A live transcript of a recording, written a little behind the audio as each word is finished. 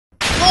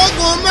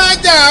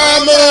Májà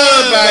ọmọ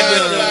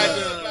Ìbàdàn.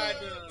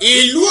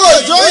 Ìlú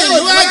Òjó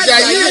ìlú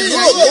Àjàyí ìlú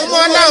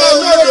Ògúnmọ́lá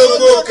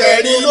olódògbò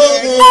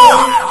kẹrìnlógún.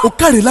 Ó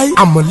kárí láyé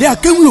àmọ̀lé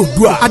akéwì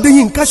Oòduà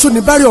Adéyínká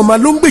Ṣónibárẹ̀ ọmọ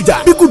ló ń gbèjà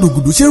bí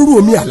gùdùgùdù ṣe ń rú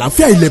omi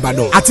àlàáfíà ilẹ̀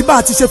Ìbàdàn àti bá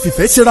a ti ṣe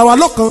fìfẹ́ ṣera wa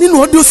lọ́kan nínú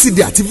audio CD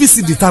àti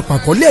VCD ta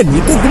pàkọ́lé ẹ̀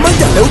ní kógun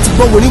májàlẹ́ ó ti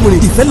gbọ́ wòríwòrí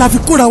ìfẹ́ la fi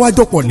kóra wa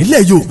jọpọ̀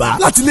nílẹ̀ Yorùbá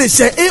láti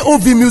iléeṣẹ́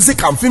AOV Music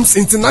and Films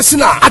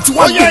International àti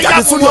wọ́n gbé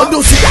jáde sórí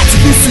audio CD àti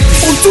VCD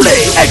òǹtúrẹ̀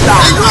ẹ̀gbà.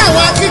 Inú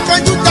àwọn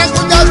akíkanjú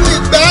jagunjagun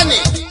ìgbàanì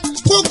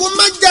kógun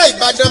májà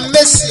Ìbàdàn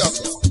mẹ́sì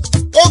ọ̀pọ̀.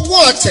 Ogun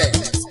ọ̀tẹ̀,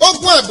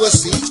 ogun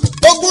àbòsí,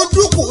 ogun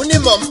dúkù ni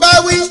mò ń bá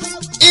wí.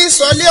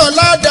 Ìsọ̀lẹ̀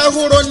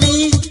ọ̀làdàhùrọ̀ ni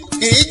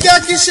kì í jẹ́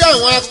kí iṣẹ́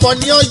àwọn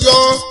akọni ọyọ.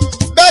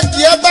 Bẹ́ẹ̀ di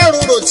ẹ bá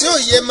rorò tí ò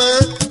yé mọ́,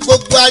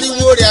 gbogbo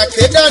ariwo rẹ̀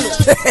àkédànù.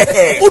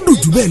 Ó dùn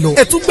jù bẹ́ẹ̀ lọ,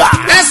 ẹ tún gbà.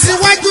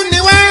 Aṣíwájú ni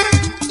wá,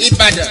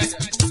 Ìbàdàn.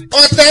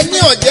 Ọ̀tẹ̀ ni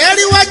ọ̀jẹ̀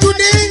ríwájú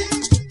dé.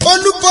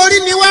 Olúborí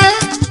ni wá,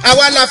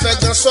 àwa la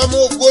fẹ̀gàn sọmọ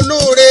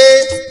ògbólóore.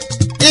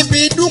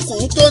 Ibi dúkù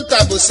tó ń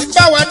tàbòsí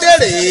bá wa dé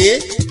rèé,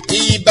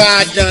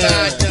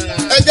 Ìbàdàn.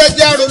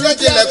 Ẹjẹ́jẹ́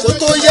arolójìnlẹ̀ kó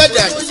tó yẹ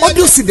dànù.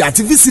 Audio CD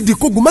àti VCD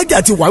kógun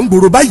májà ti wà ń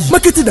gbòòrò báyìí.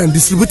 Marketed and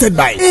distributed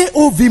by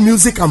AOV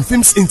Music and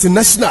Films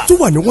International tó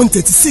wà ní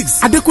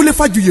 136 Adékúnlé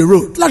Fájuyè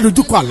Road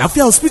ládojúkọ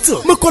Àlàáfíà Hospital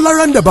Mọ́kọ́lá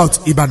roundabout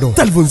Ìbàdàn.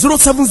 Telephone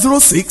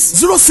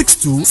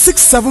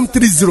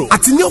 0706-062-6730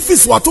 àti ní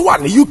ọ́fíìsì wa tó wà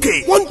ní UK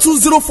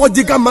 1204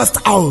 Giga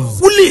Master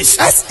House Woolwich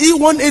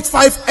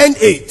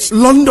SE185NH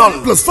London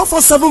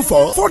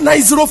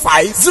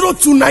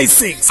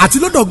 +4474-4905-0296 àti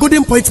lọ́dọ̀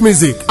Golden Point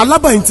Music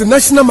Alaba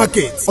International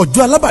Market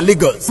Ọ̀jọ́ Alaba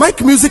Lagos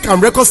Mike Music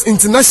and Records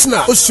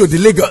International Oshodi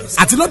Lagos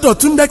àti lọ́dọ̀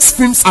Tundex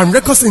Films and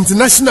Records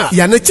International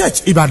Ìyànà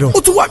Church Ìbàdàn. Ó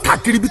tún wà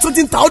káàkiri ibi tó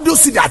ti ń ta audio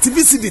CD àti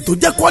VCD tó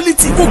jẹ́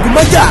quality kógun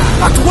májà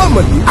láti wá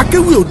àmọ̀lé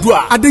akéwì Oòduà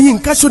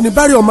Adéyínká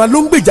Ṣónibárẹ̀ ọmọ ló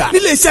ń gbèjà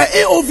níléeṣẹ́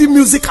AOV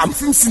Music and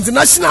Films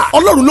International.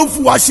 Ọlọ́run ló ń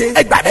fún wa ṣe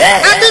ẹgbà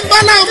bẹ́ẹ̀.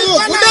 Abímbọ́lá ọmọ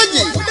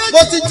Ògúndèjì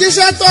mo ti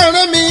jíṣẹ́ tó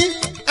rán mi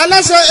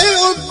aláṣẹ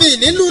AOV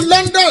nílùú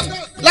London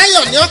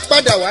láyọ̀ ni ó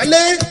padà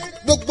wálé.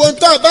 Gbogbo ń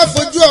tọ́ bá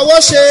fojú ọwọ́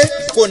ṣe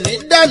kò ní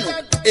dànù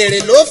èrè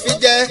ló fi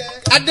jẹ.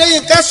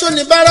 Adéyínká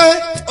Ṣónibárẹ̀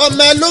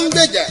ọmọ ló ń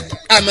gbèjà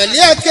àmọ̀lé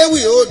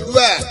akéwì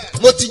Oòduà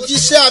mo ti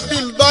jíṣẹ́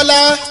Abímbọ́lá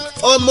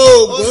ọmọ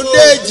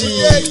Ògúndèjì.